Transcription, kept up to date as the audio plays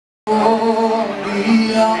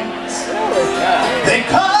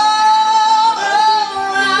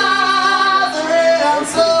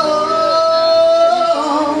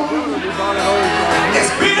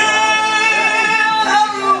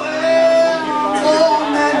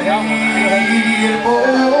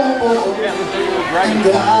And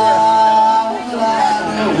God, I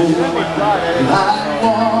know I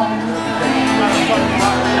want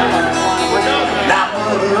that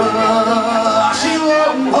mother. She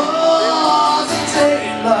was a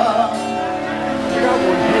tailor.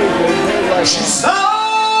 She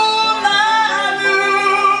sold my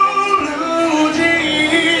blue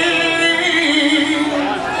jeans.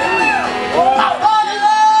 My funny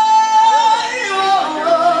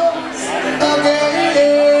was a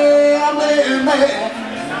gambling man.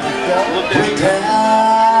 Way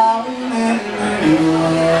down in New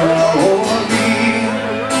Orleans.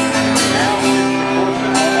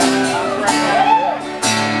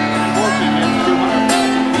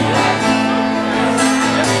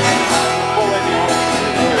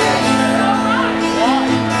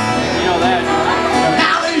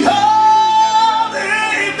 Now the only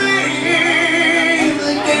thing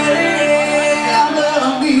that can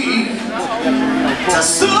me to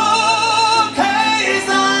suitcase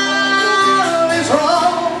is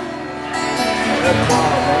wrong.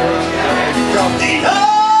 The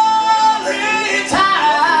only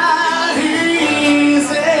time he's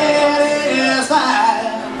satisfied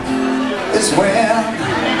is when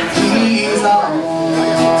he's on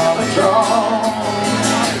the throne.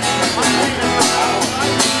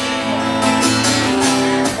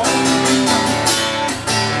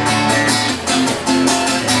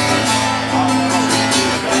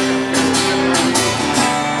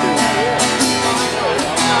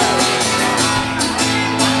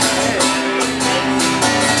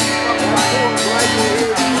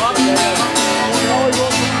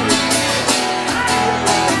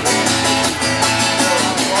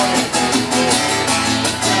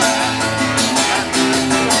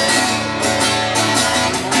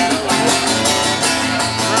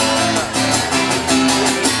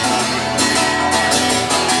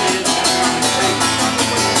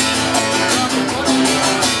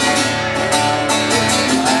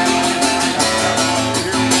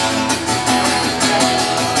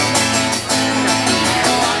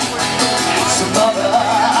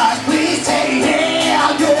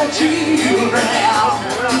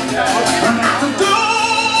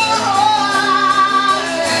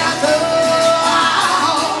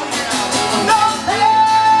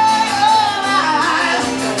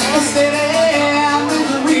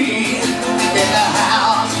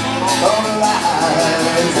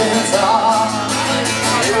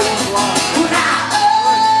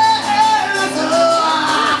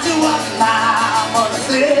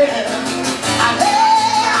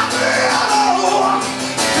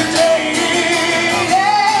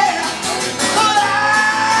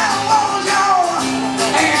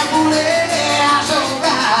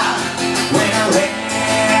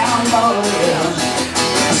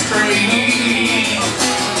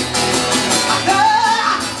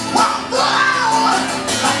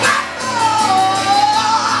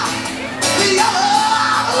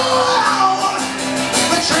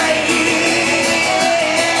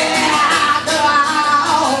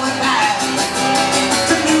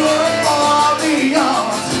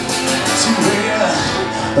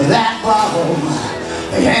 That ball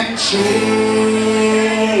and chain.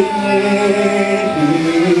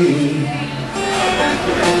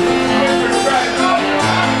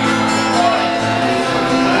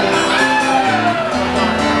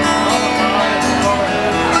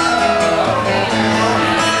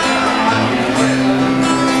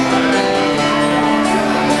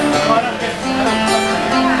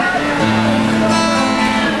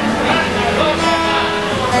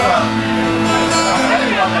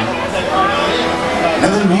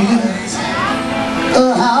 And the means a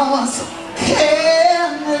house in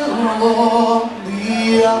New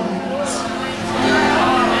Orleans.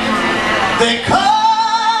 They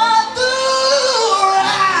cut the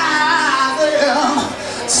rising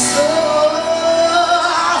sun.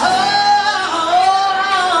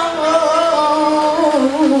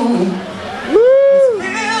 It's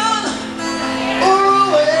been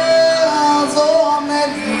ruins on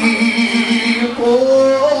many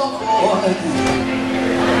poor boys.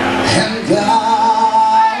 And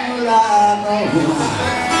God, I know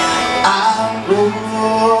I'm going.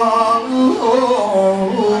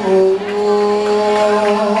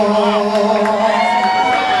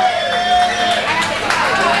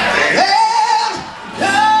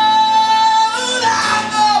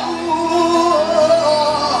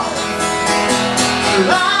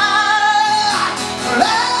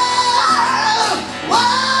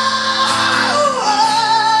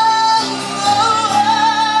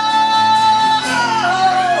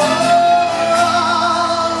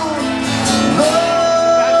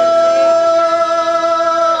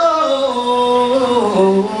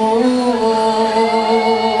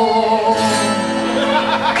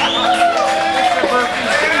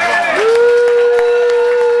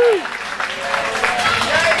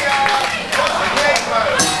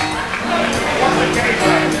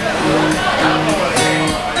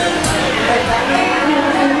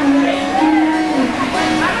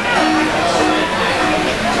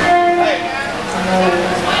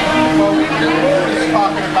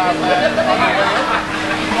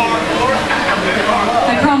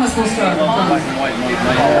 I promise we'll start. I promise.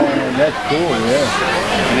 Oh, that's cool,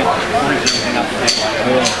 yeah.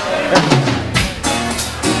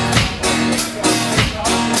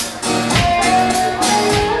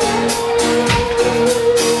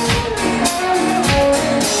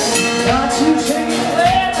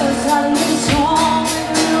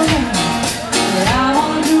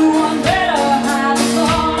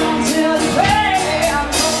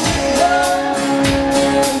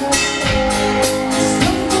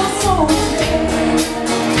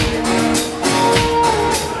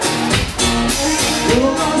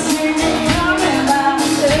 You're gonna sing it.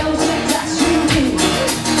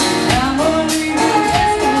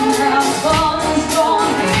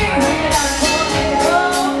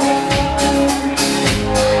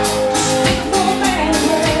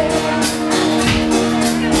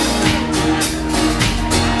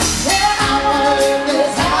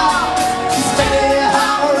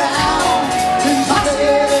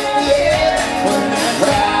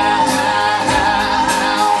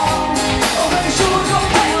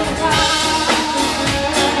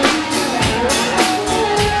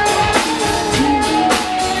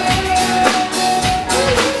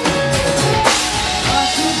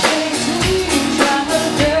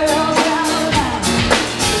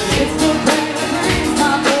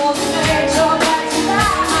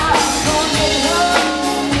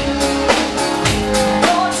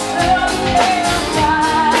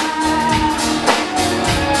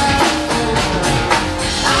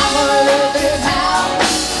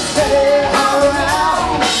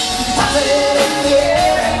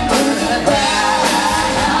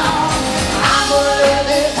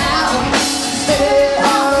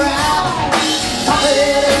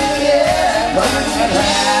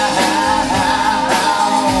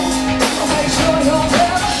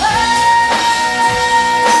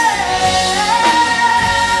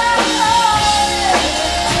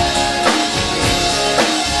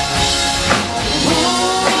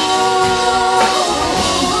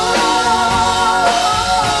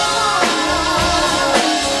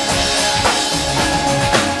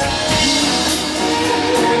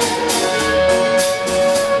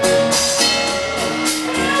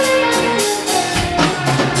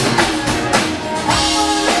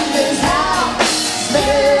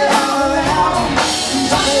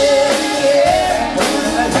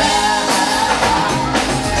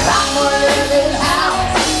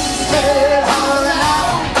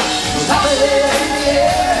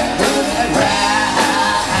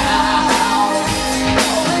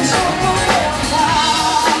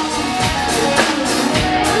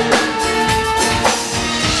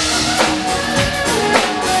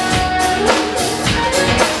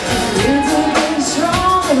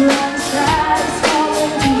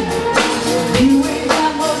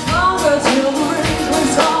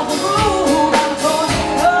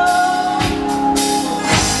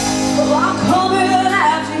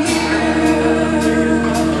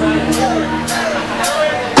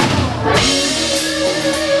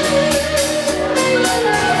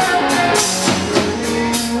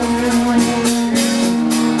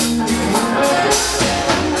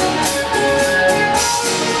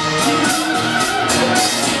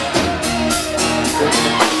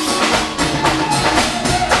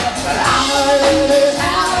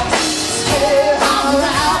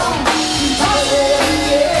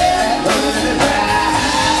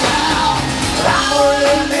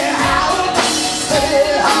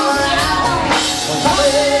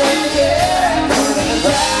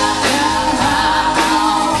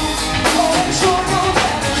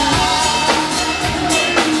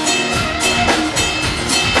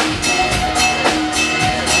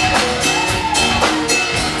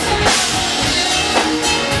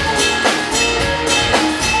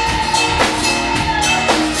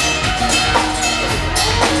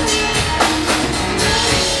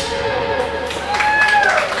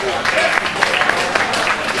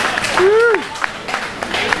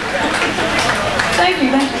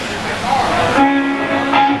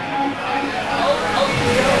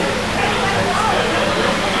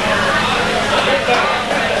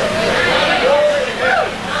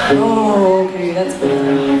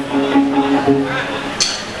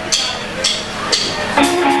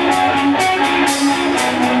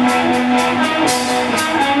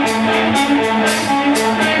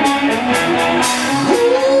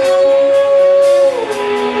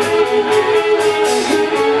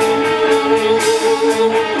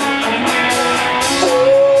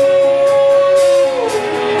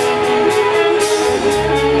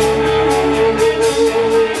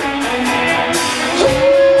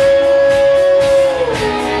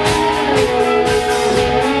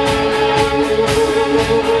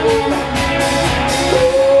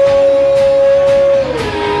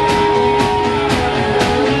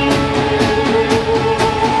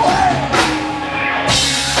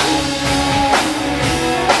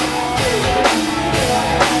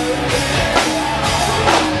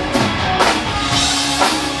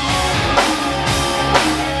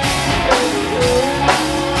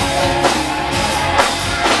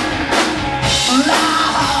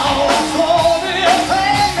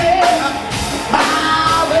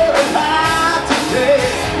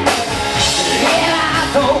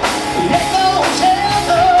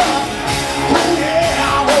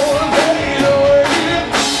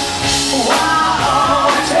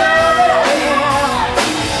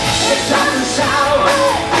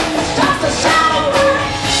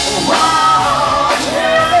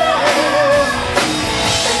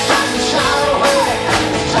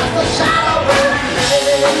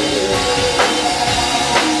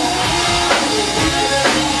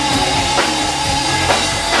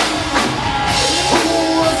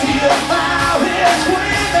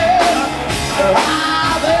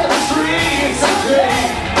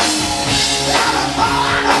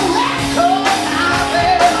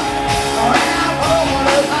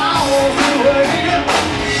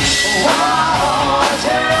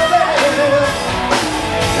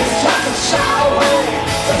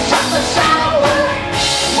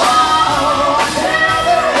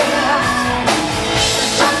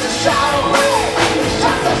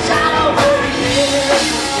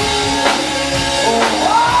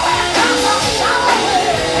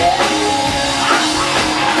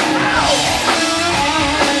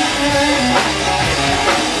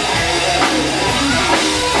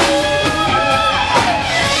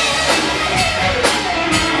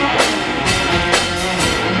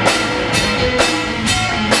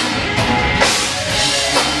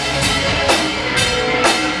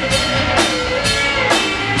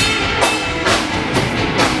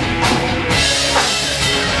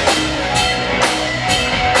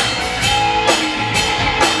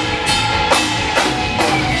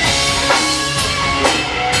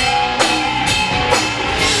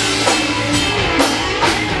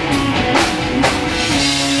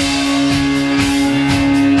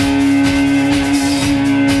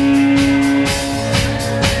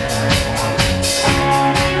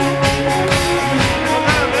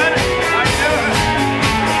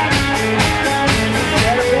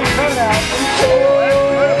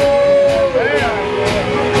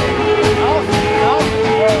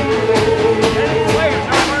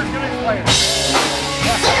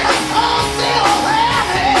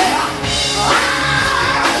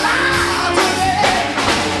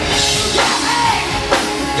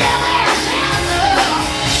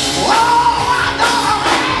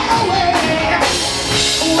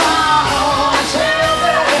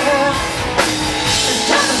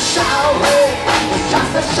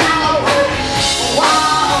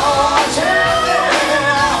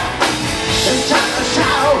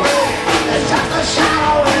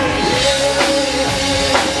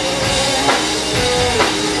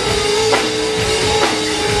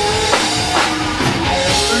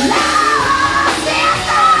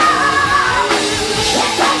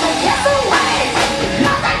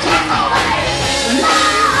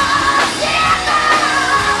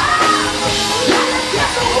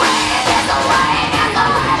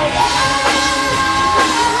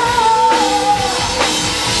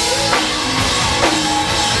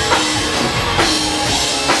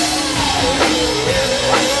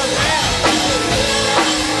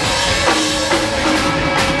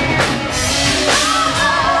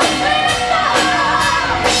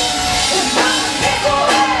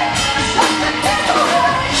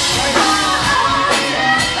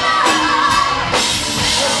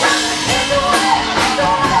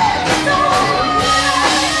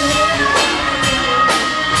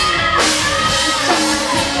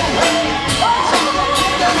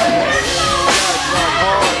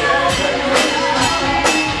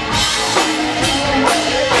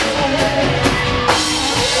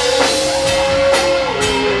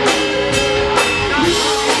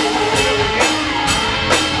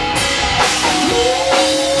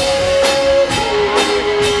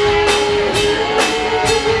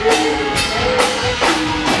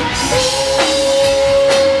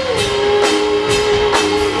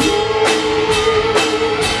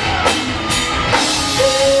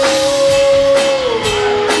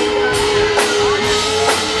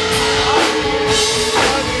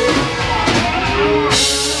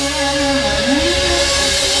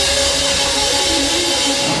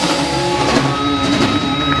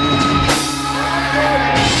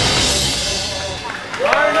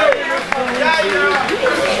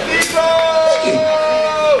 Thank you.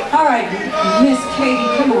 All right, Miss Katie,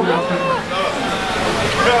 come on up here.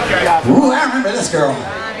 Ooh, I remember this girl.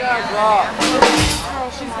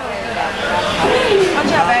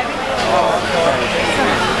 Watch out, baby.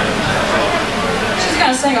 She's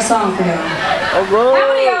gonna sing a song for you. How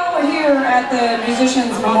many of y'all were here at the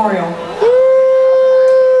Musicians Memorial?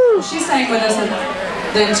 She sang with us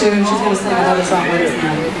then too. She's gonna sing another song with us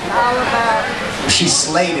now. She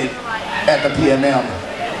slayed it at the PMM.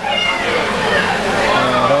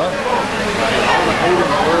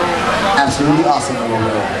 Absolutely awesome little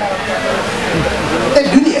girl. Let's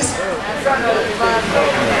do this.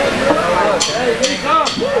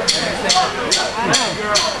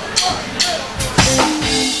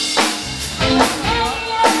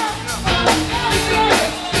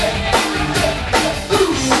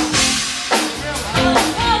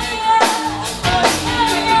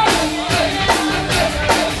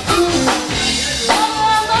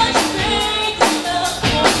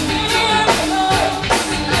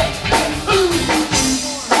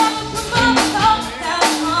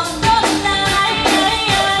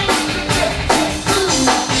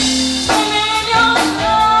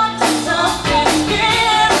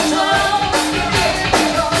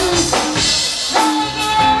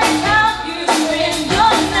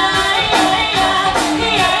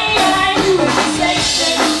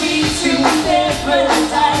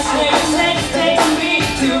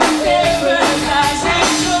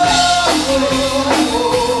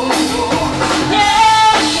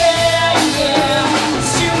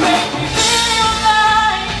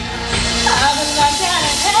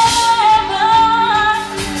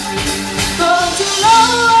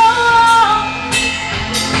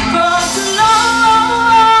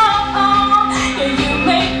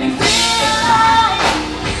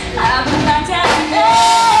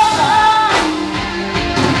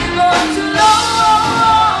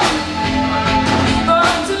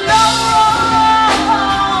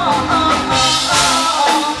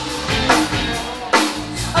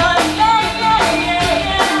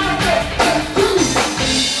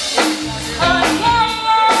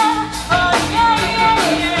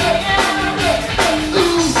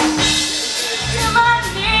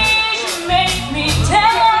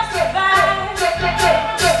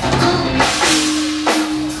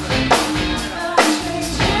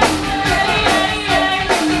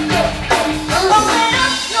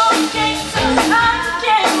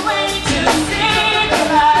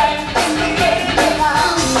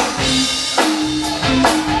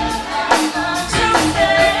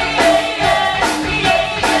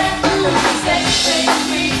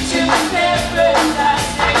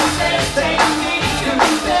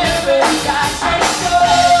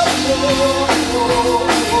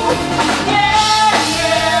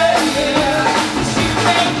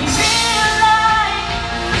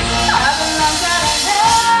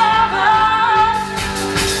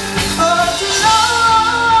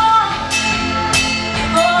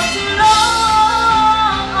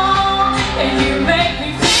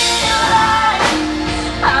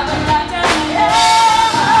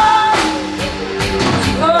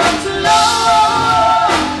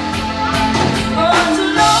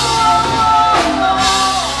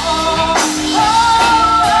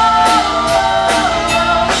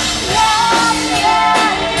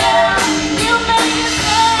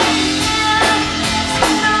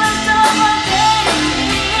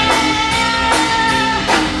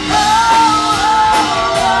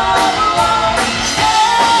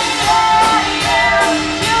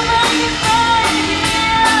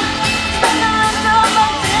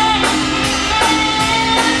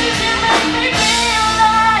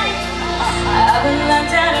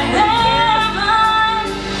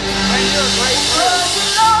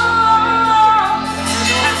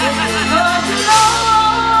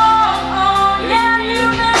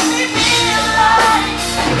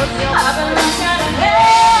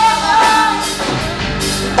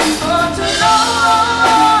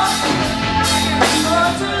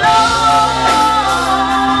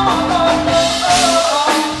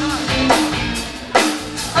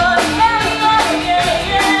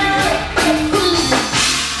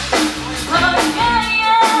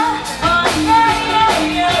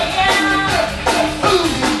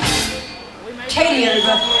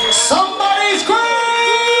 Somebody scream!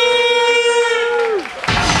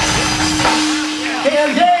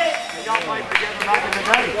 Hell yeah!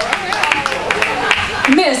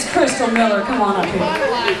 Miss Crystal Miller, come on up here.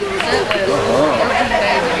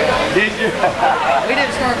 Did you? We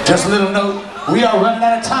didn't start. Just a little note, we are running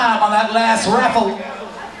out of time on that last raffle.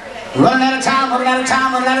 Running out of time, running out of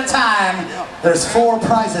time, running out of time. There's 4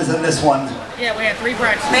 prizes in this one. Yeah, we had 3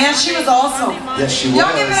 prizes. Man, she was awesome. Yes, she was.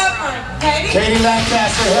 Y'all give it up for Katie. Katie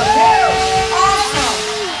Lancaster. Hell yeah. Awesome.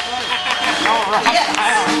 Yes.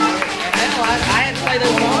 And then I had to play this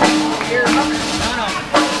song here.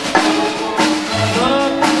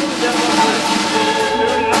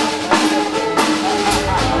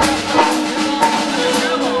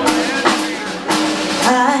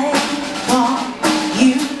 I want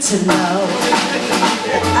you to know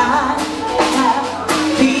that I have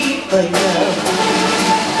people you.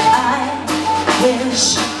 I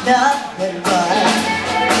wish nothing but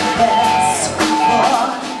best for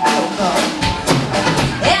you.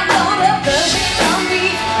 And no version of me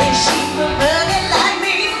is she really like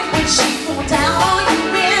me when she go down on you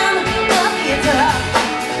in the guitar.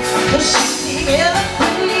 'Cause she never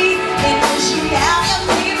put me and when she out your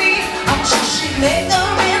baby, I'm sure she make the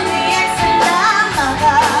really accent down my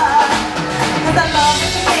car. 'Cause I love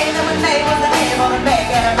that you gave that when they was able to make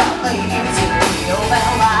it enough for you to be over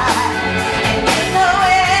wide. And you know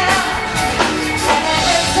it. And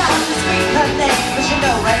every time you speak her name, 'cause you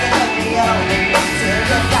know where you're gonna be over till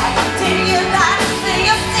you die, till you die, till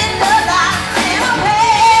you sit the light in a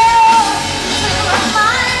hell to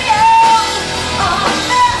remind you of the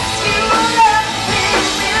mess you left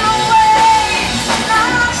me away. And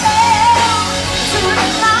I fail to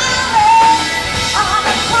deny it on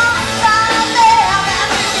the cross I bear and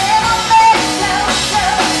you never make no.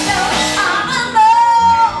 I know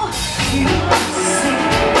you see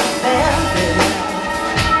them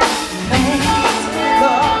things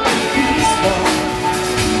go peaceful.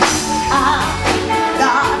 I'm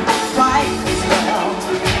not quite as well.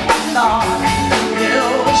 Thought you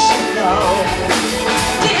should know.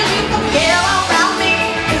 Did you forget about me?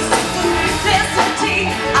 It's simplicity.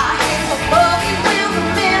 I hate the buggy with the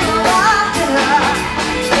middle of dinner.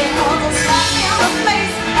 It was a slap in the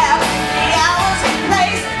face after the hours in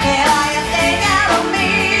place. And I am thinking out of me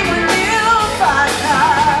when you find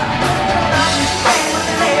her. I'm just playing with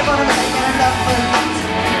the label and making enough for you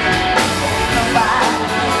to buy.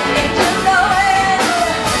 If you know it.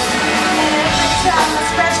 And every time I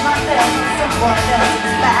scratch my face, someone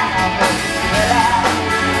else's back, I'll break it out.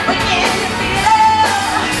 But can you feel it?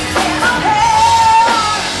 And I'm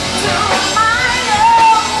held to remind you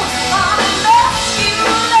of the mess you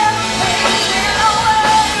left me away.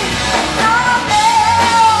 And I'm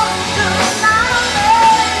held to remind me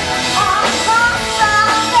of the cross I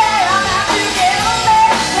bear that you never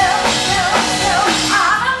made. I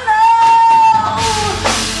know.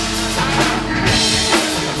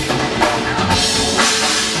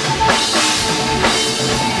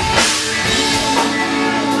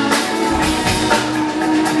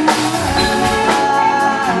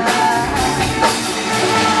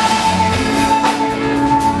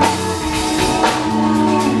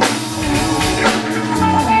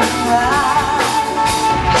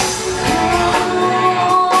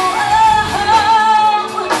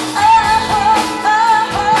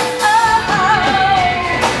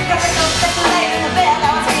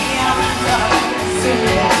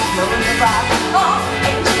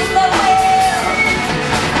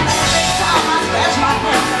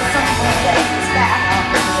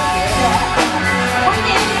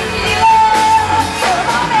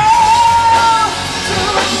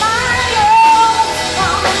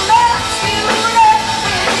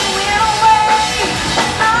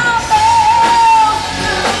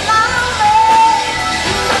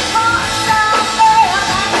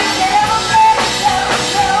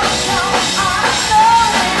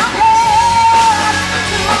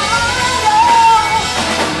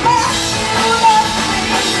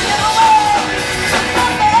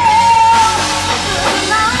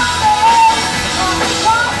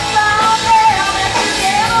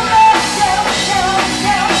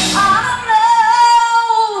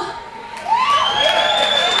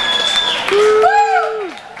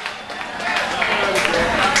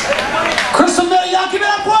 Crystal Mill, y'all give it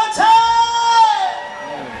up one time!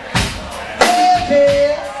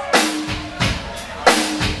 Yeah.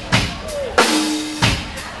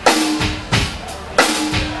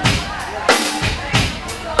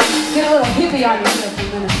 Get a little hippie on yourself for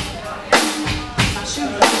a minute. My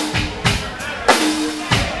shoes off.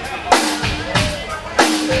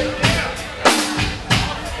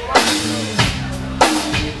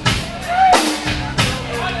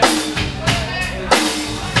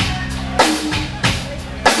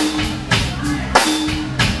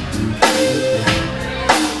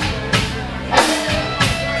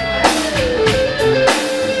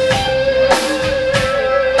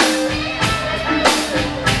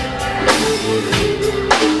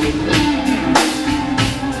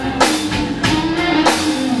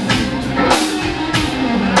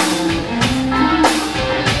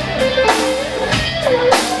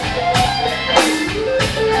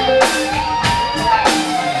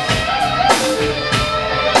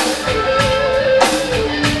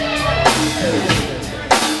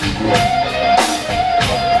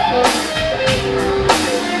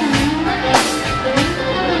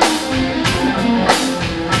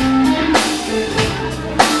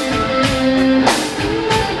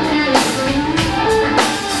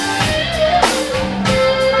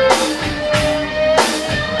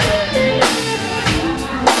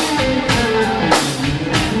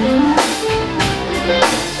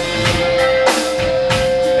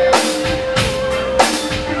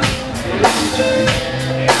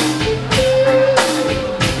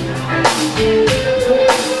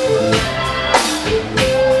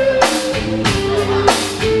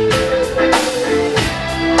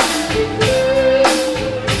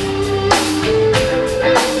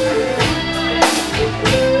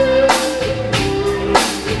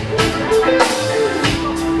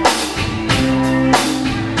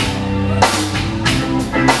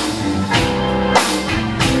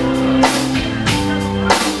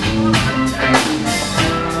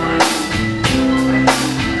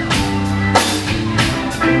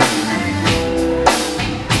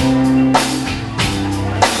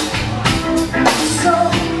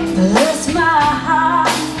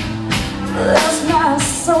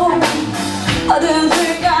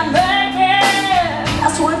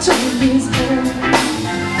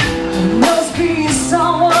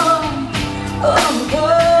 someone,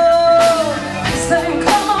 saying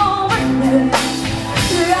come on with me.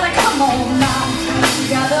 You gotta come on now. You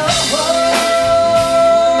gotta hold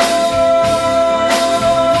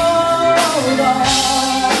on.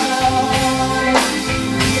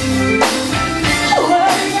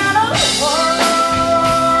 Well, you gotta hold on.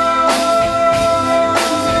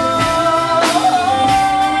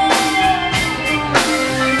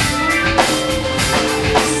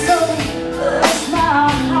 So that's my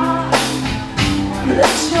heart,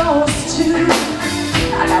 that's yours too.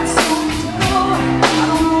 I got so much to go. I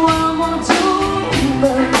don't know what I'm gonna do,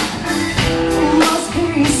 but there must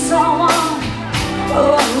be someone.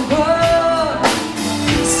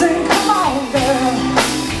 Sing, come on, girl.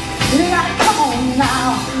 You gotta come on now.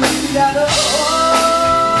 You gotta hold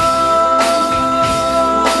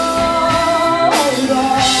on.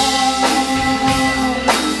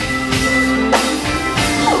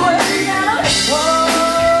 Well, you gotta hold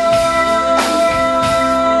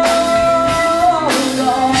on.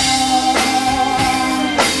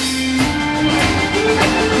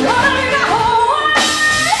 Well, you gotta hold on.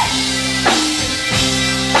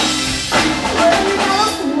 Well, you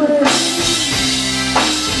gotta wait.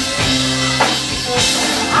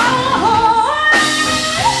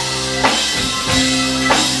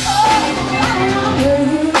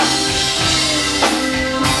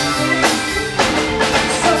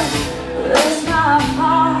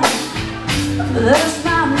 That's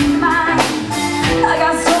not mine. I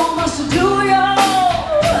got so much to do, y'all.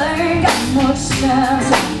 I ain't got much chance.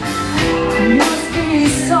 Must be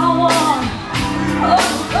someone.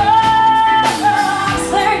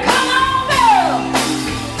 Say, come on, girl.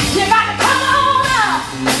 You gotta come on now.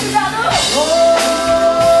 You gotta hold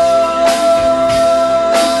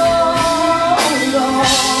on. Well, you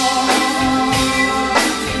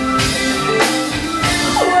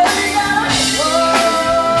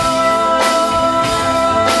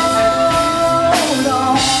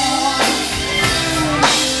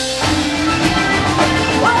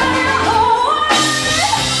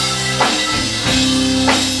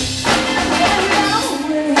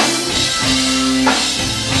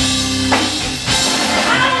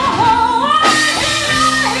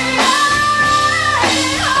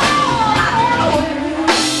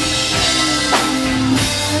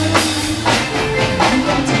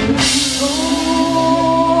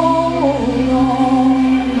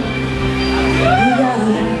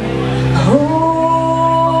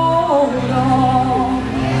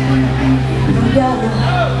gotta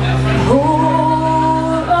hold on.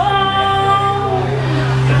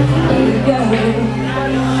 Well, you gotta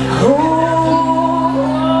hold on.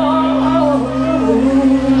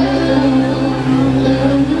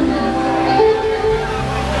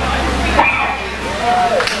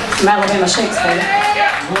 Some Alabama shakes, baby.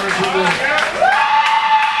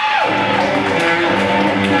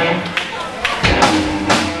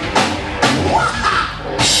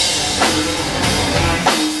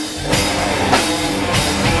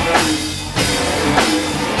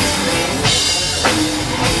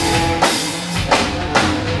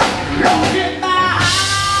 Look in my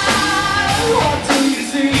eyes, what do you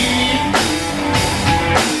see?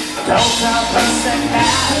 Don't have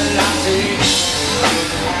personality.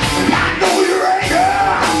 I know you ain't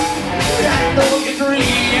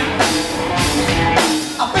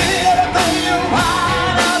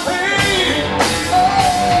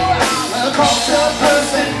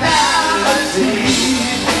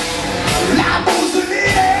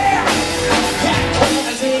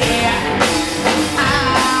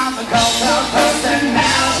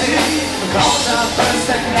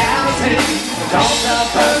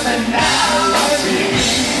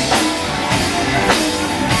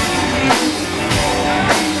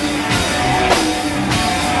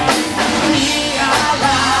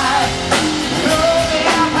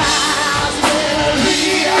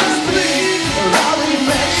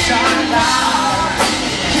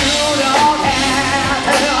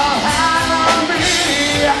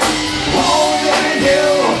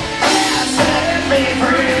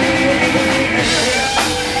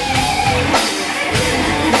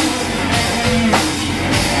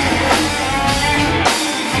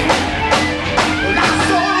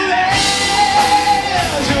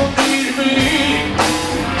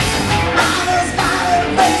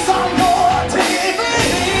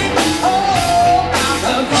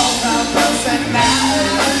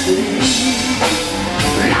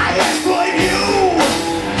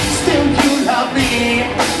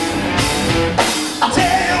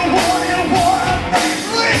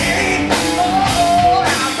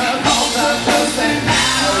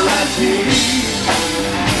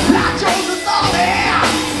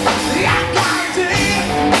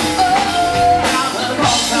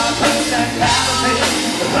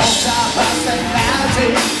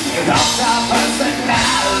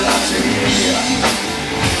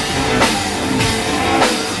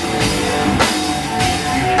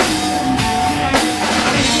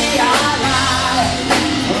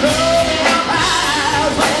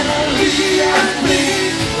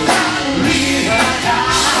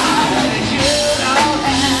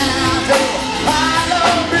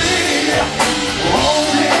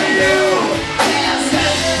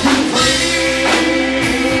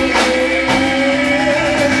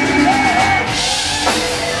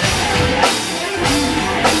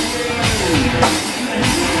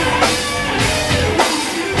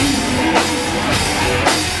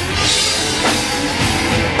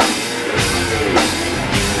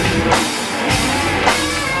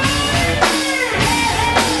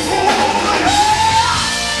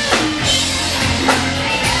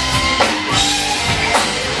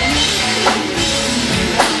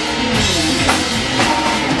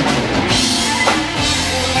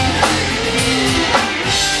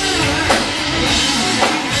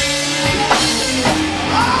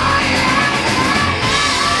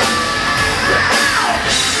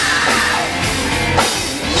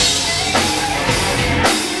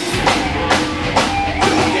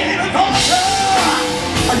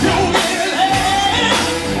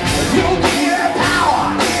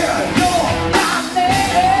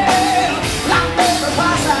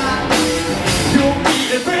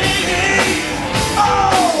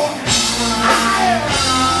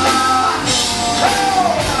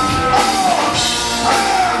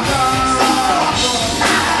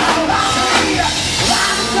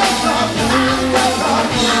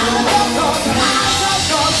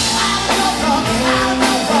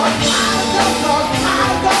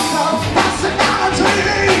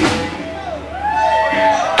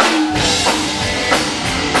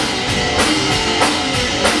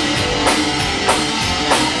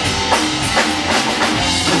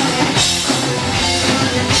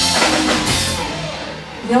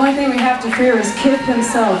Here is Kip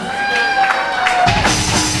himself.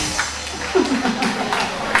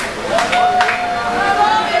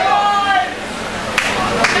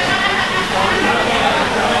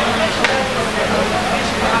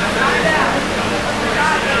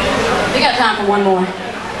 We got time for one more.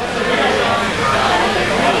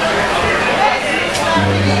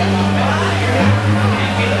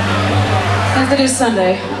 Since it is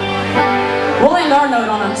Sunday, we'll end our note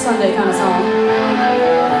on a Sunday kind of song.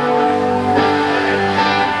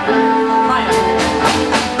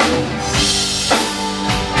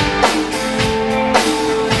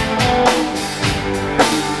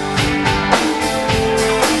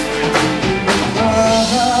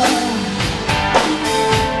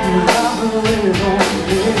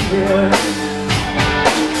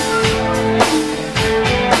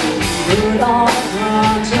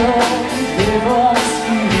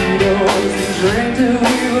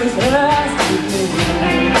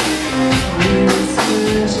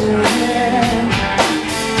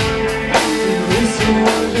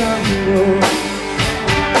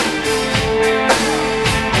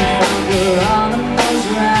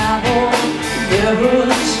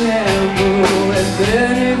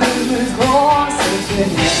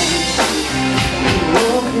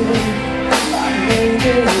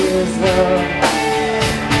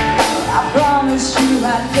 I promise you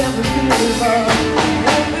I'd never give up.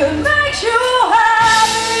 If it makes you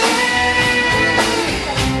happy,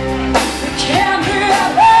 it can be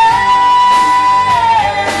bad.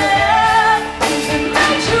 If it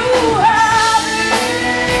makes you happy,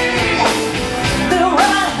 then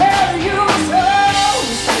why have you so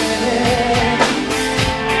sad?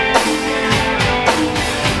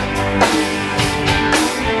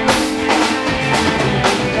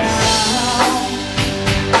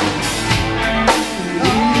 You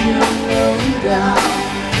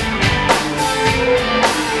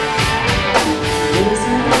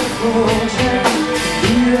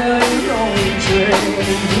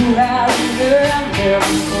have been there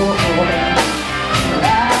before.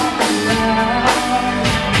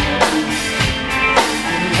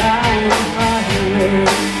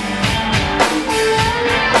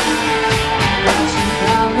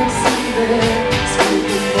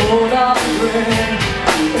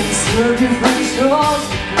 Serve you French toast.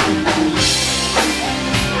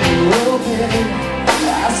 Oh babe,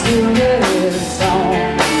 I still get this song.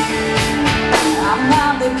 I'm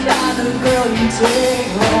not the kind of girl you take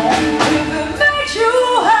home. If it makes you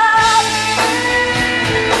happy,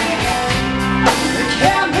 it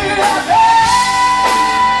can be bad.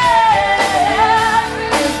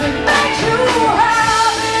 If it makes you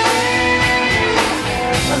happy,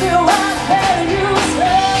 then what have you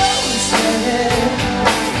so sad?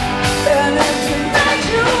 And if it makes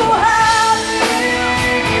you happy,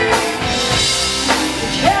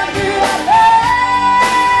 it can be bad.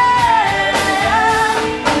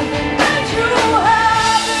 If it makes you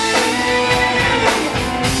happy,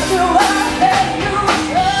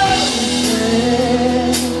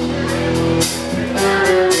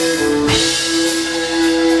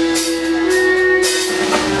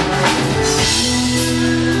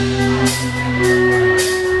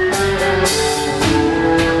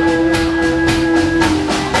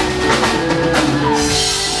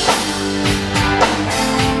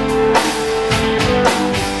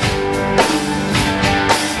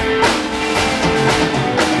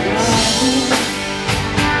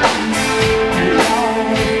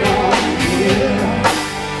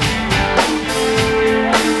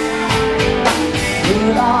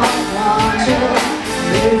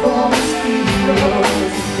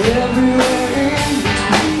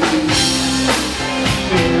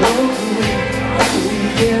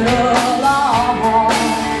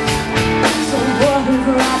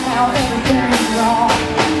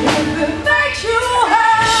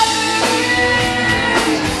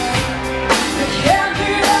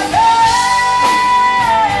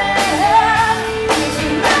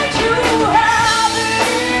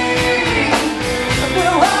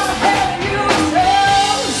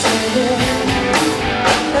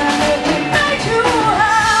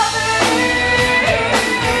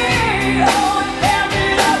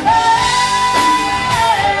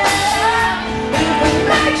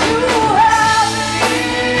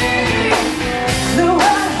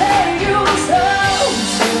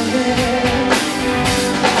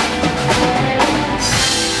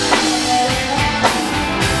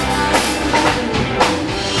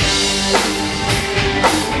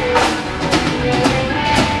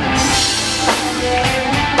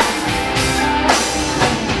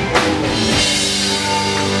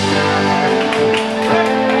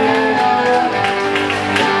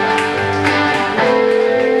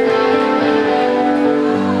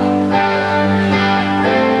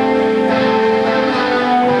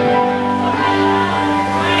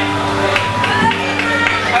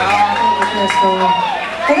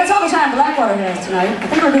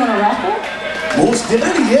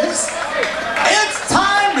 dividend gifts. It's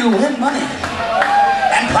time to win money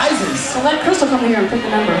and prizes. So let Crystal come here and pick the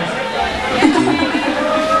number.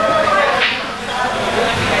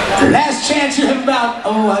 Last chance, you have about,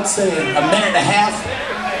 I'd say a minute and a half.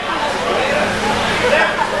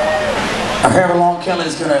 Or however long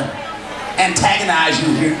Kelly's gonna antagonize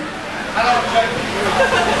you here.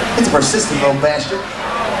 He's a persistent little bastard.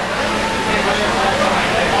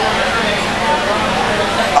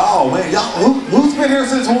 Oh man, y'all, who's been here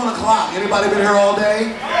since 1 o'clock? Anybody been here all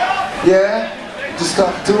day? Yeah? Just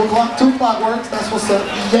got 2 o'clock? 2 o'clock works, that's what's up.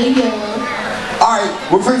 Yeah. Alright,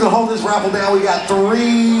 we're gonna hold this raffle down. We got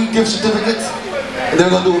 3 gift certificates. And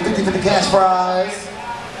then we're gonna do a 50-50 cash prize.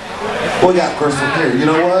 What we got, Crystal? Here, you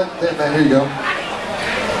know what? Here you go.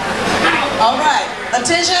 All right,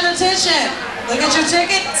 attention, attention. Look at your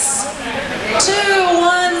tickets.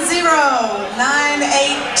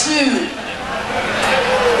 210982.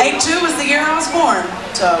 82 was the year I was born,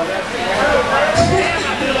 so.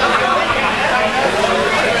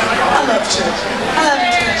 I love Trish. I love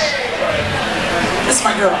you, Trish. This is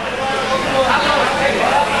my girl.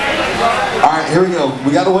 All right, here we go.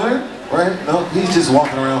 We got a winner? Right? No, he's just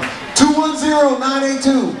walking around.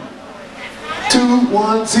 210982.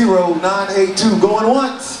 210982. Going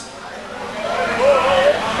once.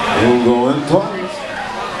 We're going twice.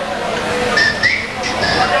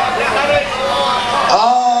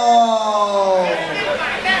 Oh!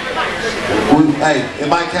 Hey, it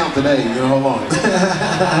might count today. You know how long?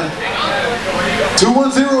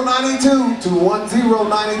 210982.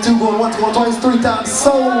 210982. Going once, going twice, 3 times.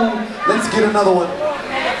 So, let's get another one.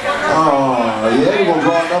 Oh, yeah, we're gonna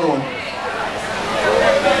draw another one.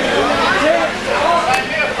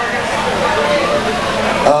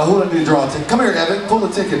 Who do I need to draw a ticket? Come here, Evan. Pull the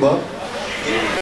ticket, bub.